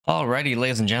Alrighty,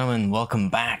 ladies and gentlemen, welcome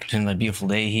back to another beautiful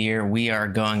day here. We are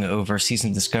going over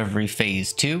Season Discovery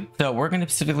Phase 2. So we're going to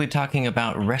specifically talking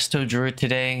about Resto Druid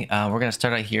today. We're going to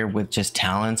start out here with just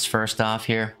talents first off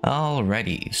here.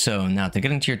 Alrighty, so now to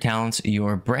get into your talents,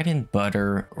 your bread and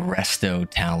butter Resto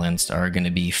talents are going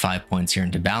to be 5 points here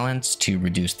into balance to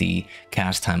reduce the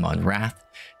cast time on Wrath.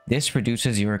 This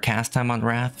reduces your cast time on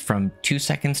Wrath from 2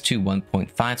 seconds to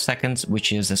 1.5 seconds,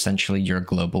 which is essentially your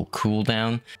global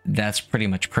cooldown. That's pretty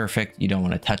much perfect. You don't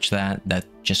want to touch that. That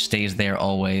just stays there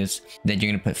always. Then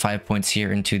you're going to put 5 points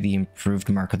here into the improved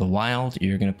Mark of the Wild.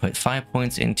 You're going to put 5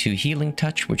 points into Healing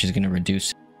Touch, which is going to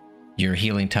reduce your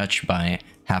Healing Touch by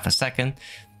half a second.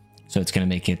 So it's going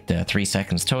to make it 3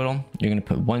 seconds total. You're going to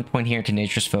put 1 point here to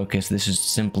Nature's Focus. This is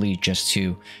simply just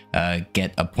to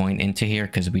get a point into here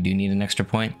because we do need an extra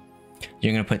point.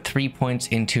 You're going to put 3 points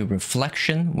into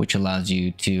Reflection, which allows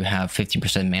you to have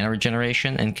 15% mana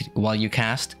regeneration and while you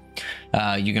cast.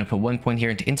 You're going to put 1 point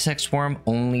here into Insect Swarm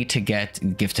only to get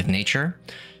Gift of Nature,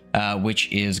 which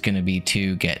is going to be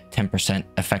to get 10%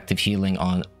 effective healing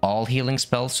on all healing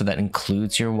spells. So that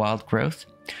includes your Wild Growth.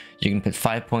 You're going to put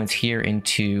 5 points here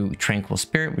into Tranquil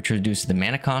Spirit, which reduces the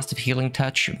mana cost of Healing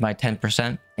Touch by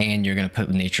 10%. And you're going to put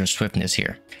Nature's Swiftness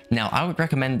here. Now, I would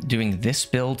recommend doing this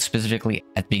build specifically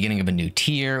at the beginning of a new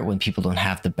tier when people don't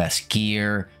have the best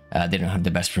gear, they don't have the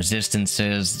best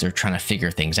resistances, they're trying to figure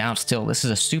things out still. This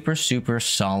is a super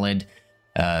solid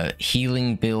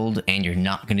healing build, and you're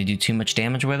not going to do too much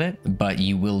damage with it, but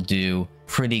you will do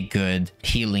pretty good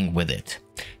healing with it.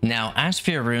 Now, as for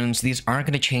your runes, these aren't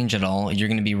going to change at all. You're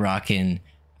going to be rocking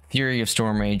Fury of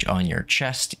Storm Rage on your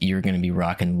chest. You're going to be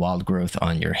rocking Wild Growth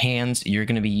on your hands. You're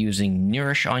going to be using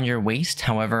Nourish on your waist.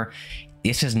 However,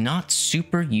 this is not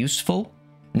super useful.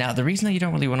 Now, the reason that you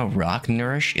don't really want to rock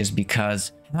Nourish is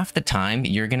because half the time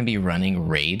you're going to be running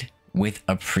Raid with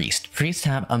a Priest. Priests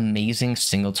have amazing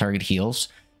single target heals.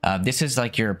 This is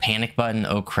like your panic button.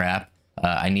 Oh crap,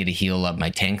 I need to heal up my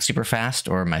tank super fast,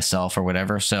 or myself, or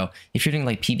whatever. So if you're doing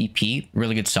like PvP,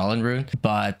 really good solid rune,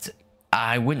 but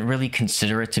I wouldn't really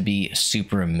consider it to be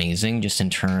super amazing just in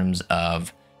terms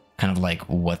of kind of like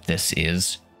what this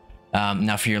is.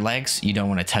 Now for your legs, you don't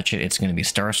want to touch it. It's going to be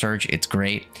Star Surge. It's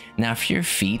great. Now for your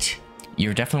feet,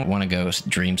 you definitely want to go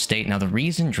Dream State. Now, the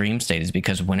reason Dream State is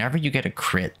because whenever you get a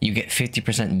crit, you get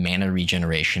 50% mana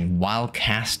regeneration while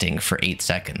casting for 8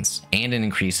 seconds, and it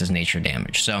increases nature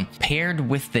damage. So paired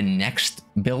with the next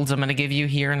builds I'm going to give you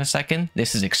here in a second,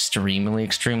 this is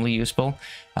extremely useful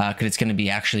because it's going to be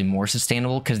actually more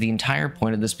sustainable, because the entire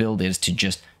point of this build is to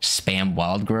just spam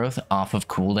Wild Growth off of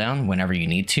cooldown whenever you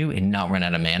need to and not run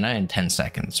out of mana in 10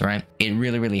 seconds, right? It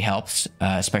really helps,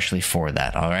 especially for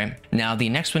that, all right? Now, the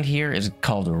next one here is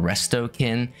called Resto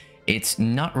Kin. It's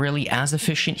not really as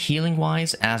efficient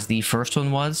healing-wise as the first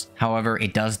one was. However,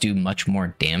 it does do much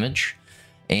more damage.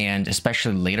 And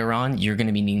especially later on, you're going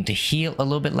to be needing to heal a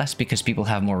little bit less because people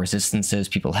have more resistances,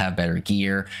 people have better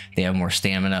gear, they have more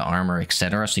stamina, armor,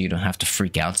 etc. So you don't have to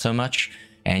freak out so much,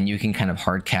 and you can kind of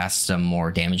hard cast some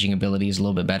more damaging abilities a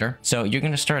little bit better. So you're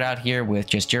going to start out here with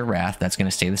just your Wrath. That's going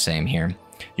to stay the same here.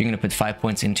 You're going to put 5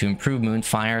 points into Improved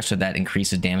Moonfire, so that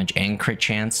increases damage and crit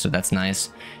chance, so that's nice.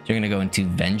 You're going to go into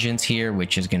Vengeance here,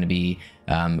 which is going to be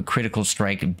critical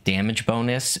strike damage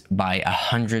bonus by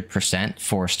 100%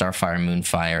 for Starfire,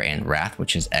 Moonfire, and Wrath,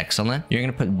 which is excellent. You're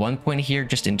going to put 1 point here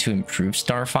just into Improved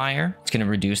Starfire. It's going to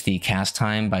reduce the cast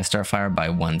time by Starfire by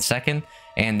 1 second.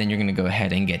 And then you're going to go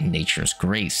ahead and get Nature's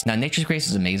Grace. Now, Nature's Grace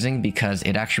is amazing because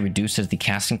it actually reduces the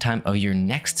casting time of your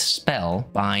next spell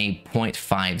by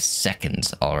 0.5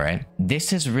 seconds, all right?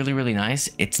 This is really nice.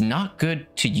 It's not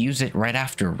good to use it right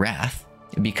after Wrath,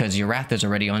 because your Wrath is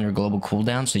already on your global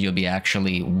cooldown, so you'll be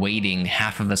actually waiting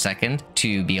half of a second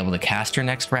to be able to cast your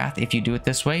next Wrath if you do it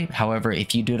this way. However,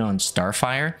 if you do it on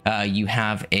Starfire, you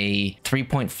have a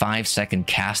 3.5 second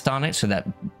cast on it, so that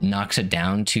knocks it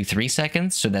down to 3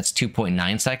 seconds, so that's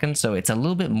 2.9 seconds, so it's a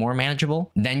little bit more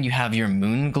manageable. Then you have your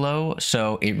Moon Glow,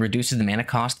 so it reduces the mana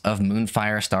cost of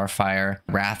Moonfire, Starfire.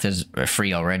 Wrath is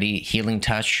free already. Healing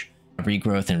Touch,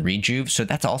 Regrowth, and Rejuve, so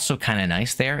that's also kind of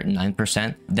nice there,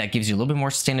 9%. That gives you a little bit more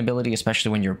sustainability, especially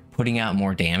when you're putting out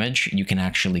more damage. You can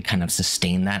actually kind of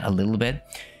sustain that a little bit.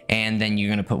 And then you're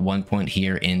going to put 1 point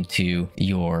here into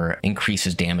your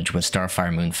increases damage with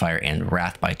Starfire, Moonfire, and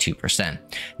Wrath by 2%.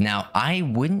 Now, I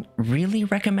wouldn't really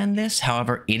recommend this.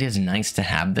 However, it is nice to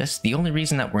have this. The only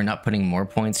reason that we're not putting more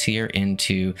points here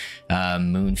into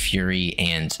Moon Fury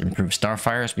and Improved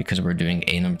Starfire is because we're doing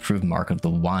an Improved Mark of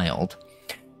the Wild.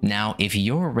 Now, if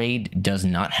your raid does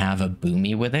not have a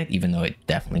boomy with it, even though it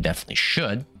definitely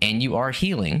should, and you are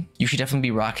healing, you should definitely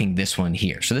be rocking this one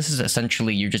here. So this is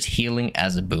essentially, you're just healing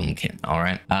as a boomkin, all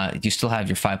right? You still have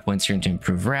your 5 points here into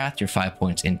Improve Wrath, your 5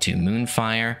 points into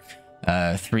Moonfire,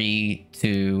 3,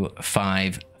 2,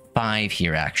 5, 5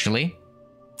 here actually.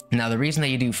 Now, the reason that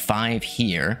you do 5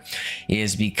 here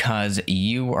is because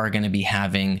you are going to be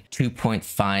having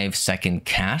 2.5 second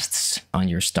casts on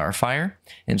your Starfire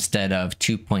instead of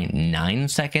 2.9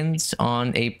 seconds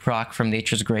on a proc from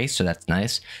Nature's Grace, so that's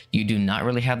nice. You do not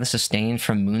really have the sustain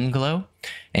from Moonglow,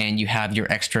 and you have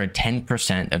your extra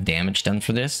 10% of damage done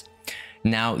for this.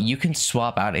 Now, you can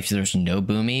swap out if there's no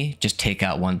boomy, just take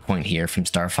out 1 point here from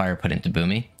Starfire, put into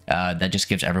boomy. That just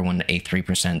gives everyone a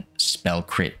 3% spell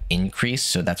crit increase,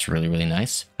 so that's really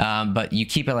nice. But you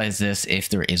keep it as this if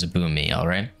there is a boomy, all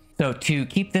right? So to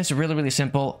keep this really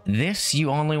simple, this you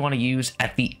only want to use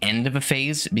at the end of a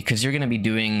phase because you're going to be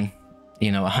doing,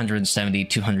 you know, 170,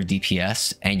 200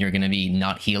 DPS, and you're going to be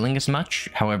not healing as much.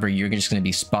 However, you're just going to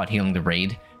be spot healing the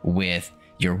raid with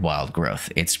your wild growth.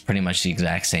 It's pretty much the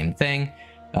exact same thing,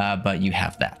 but you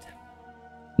have that.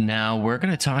 Now we're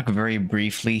going to talk very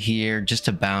briefly here just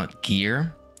about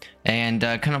gear and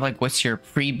kind of like what's your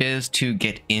pre-biz to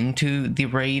get into the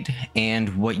raid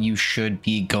and what you should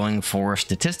be going for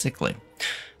statistically.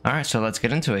 All right, so let's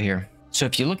get into it here. So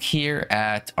if you look here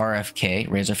at RFK,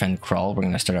 Razorfen Crawl, we're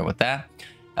going to start out with that.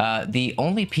 The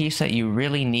only piece that you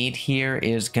really need here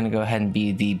is going to go ahead and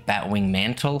be the Batwing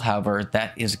Mantle. However,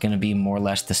 that is going to be more or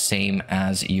less the same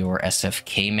as your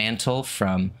SFK Mantle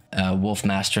from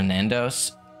Wolfmaster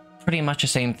Nandos. Pretty much the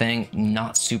same thing,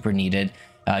 not super needed.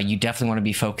 You definitely want to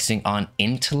be focusing on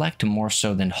intellect more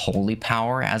so than holy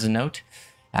power as a note,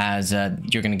 as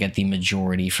you're going to get the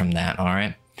majority from that, all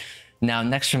right? Now,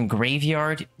 next from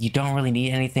Graveyard, you don't really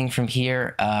need anything from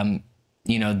here.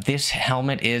 You know, this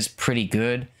helmet is pretty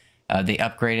good. They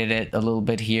upgraded it a little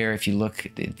bit here. If you look,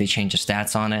 they changed the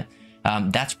stats on it.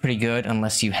 That's pretty good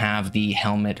unless you have the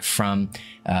helmet from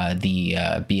the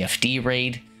BFD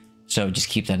raid. So just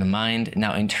keep that in mind.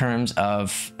 Now, in terms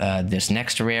of this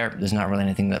next rare, there's not really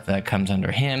anything that comes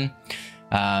under him.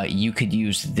 You could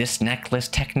use this necklace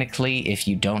technically if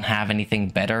you don't have anything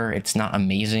better. It's not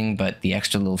amazing, but the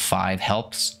extra little 5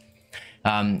 helps.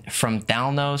 From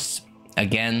Thalnos,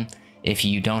 again, if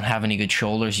you don't have any good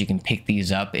shoulders, you can pick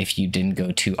these up if you didn't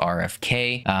go to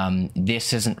RFK.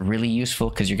 This isn't really useful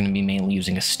because you're going to be mainly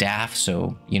using a staff,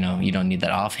 so you know you don't need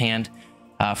that offhand.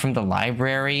 From the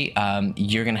library,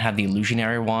 you're going to have the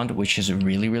Illusionary Wand, which is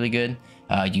really good.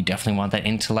 You definitely want that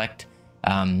intellect.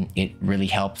 It really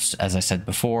helps, as I said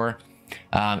before.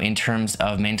 In terms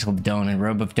of Mantle of Dome and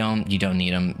Robe of Dome, you don't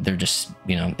need them. They're just,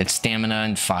 you know, it's stamina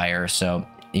and fire, so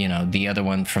you know the other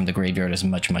one from the Graveyard is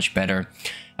much better.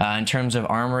 In terms of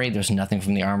Armory, there's nothing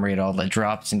from the Armory at all that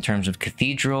drops. In terms of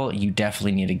Cathedral, you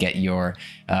definitely need to get your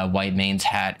White Mane's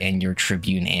Hat and your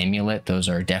Tribune Amulet. Those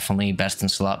are definitely best in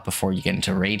slot before you get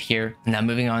into raid here. Now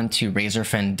moving on to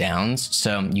Razorfen Downs.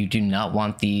 So you do not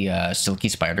want the Silky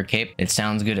Spider Cape. It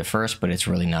sounds good at first, but it's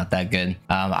really not that good.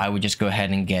 I would just go ahead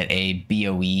and get a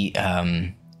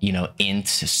BOE you know, int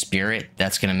spirit.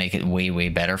 That's going to make it way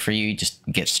better for you. Just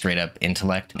get straight up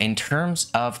intellect. In terms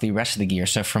of the rest of the gear,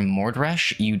 so from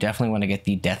Mordresh, you definitely want to get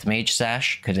the Death Mage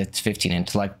Sash because it's 15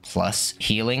 intellect plus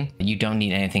healing. You don't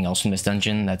need anything else from this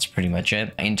dungeon. That's pretty much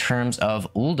it. In terms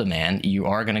of Uldaman, you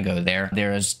are going to go there.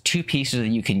 There's 2 pieces that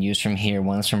you can use from here.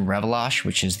 One's from Revelosh,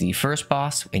 which is the first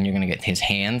boss, and you're going to get his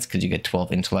hands because you get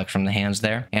 12 intellect from the hands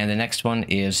there. And the next one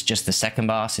is just the second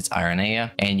boss. It's Ironea,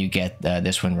 and you get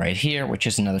this one right here, which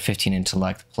is another 15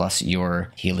 intellect plus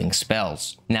your healing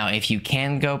spells. Now, if you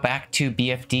can go back to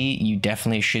BFD, you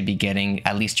definitely should be getting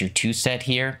at least your 2 set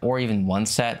here, or even 1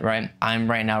 set, right? I'm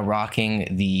right now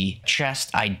rocking the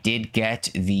chest. I did get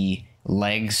the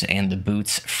legs and the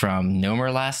boots from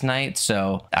Nomer last night,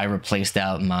 so I replaced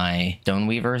out my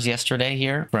Stoneweavers yesterday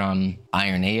here from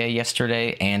Ironea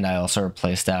yesterday, and I also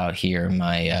replaced out here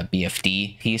my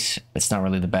BFD piece. It's not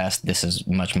really the best. This is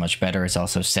much better. It's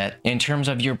also set. In terms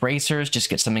of your bracers,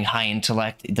 just get something high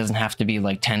intellect. It doesn't have to be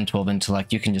like 10-12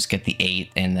 intellect. You can just get the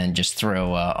 8 and then just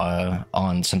throw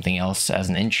on something else as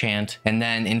an enchant. And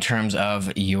then in terms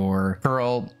of your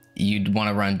pearl, you'd want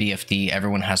to run BFD.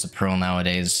 Everyone has a pearl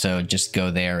nowadays, so just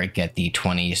go there and get the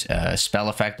 20 spell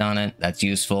effect on it. That's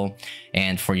useful.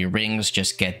 And for your rings,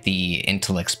 just get the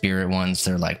intellect spirit ones.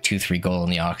 They're like 2-3 gold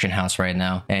in the auction house right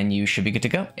now, and you should be good to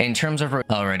go. In terms of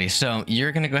alrighty, so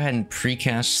you're gonna go ahead and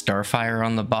precast Starfire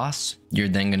on the boss. You're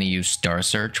then going to use Star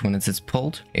Search when it's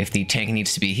pulled. If the tank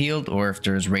needs to be healed, or if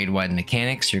there's raid-wide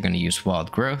mechanics, you're going to use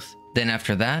Wild Growth. Then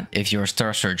after that, if your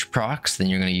Star Surge procs, then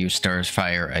you're going to use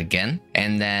Starfire again.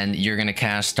 And then you're going to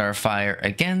cast Starfire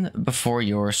again before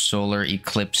your Solar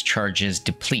Eclipse charges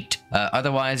deplete.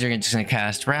 Otherwise, you're just going to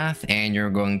cast Wrath, and you're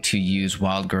going to use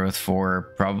Wild Growth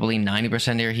for probably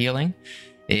 90% of your healing.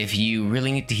 If you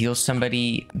really need to heal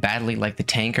somebody badly, like the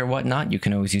tank or whatnot, you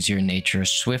can always use your Nature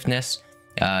Swiftness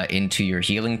into your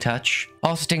healing touch.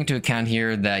 Also take into account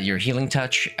here that your healing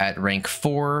touch at rank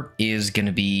 4 is going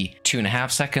to be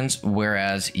 2.5 seconds,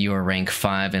 whereas your rank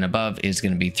 5 and above is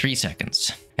going to be 3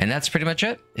 seconds. And that's pretty much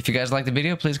it. If you guys like the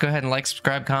video, please go ahead and like,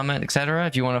 subscribe, comment, etc.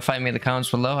 If you want to fight me in the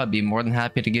comments below, I'd be more than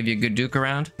happy to give you a good duke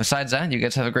around. Besides that, you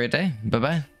guys have a great day.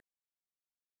 Bye-bye.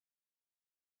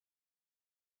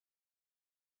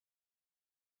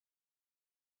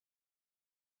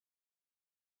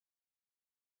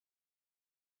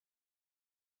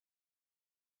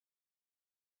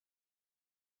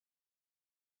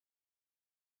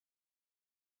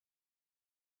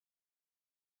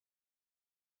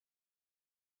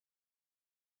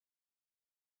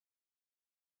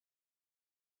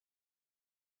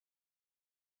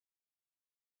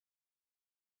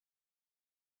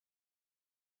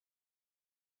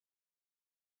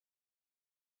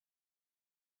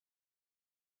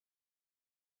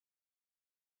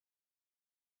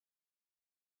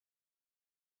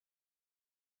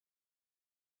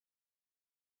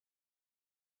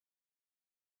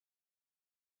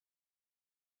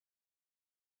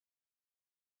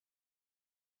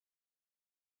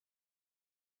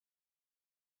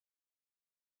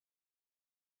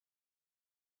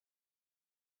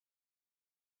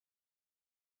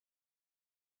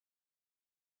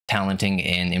 Talenting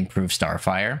and improve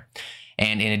Starfire.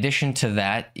 And in addition to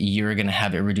that, you're going to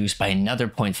have it reduced by another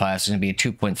 0.5, so it's going to be a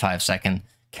 2.5 second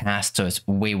cast, so it's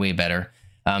way, way better.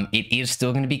 It is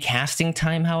still going to be casting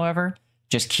time, however.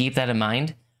 Just keep that in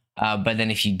mind. But then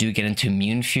if you do get into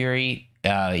Immune Fury,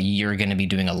 you're going to be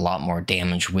doing a lot more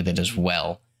damage with it as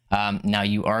well. Now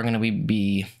you are going to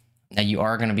be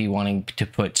wanting to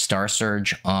put Star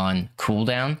Surge on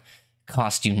cooldown.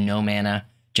 Cost you no mana.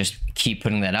 Just keep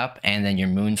putting that up, and then your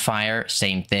Moonfire,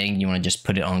 same thing. You want to just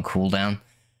put it on cooldown.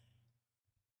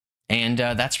 And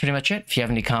that's pretty much it. If you have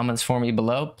any comments for me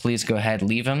below, please go ahead,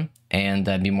 leave them, and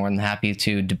I'd be more than happy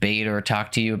to debate or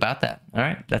talk to you about that. All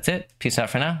right, that's it. Peace out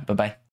for now. Bye-bye.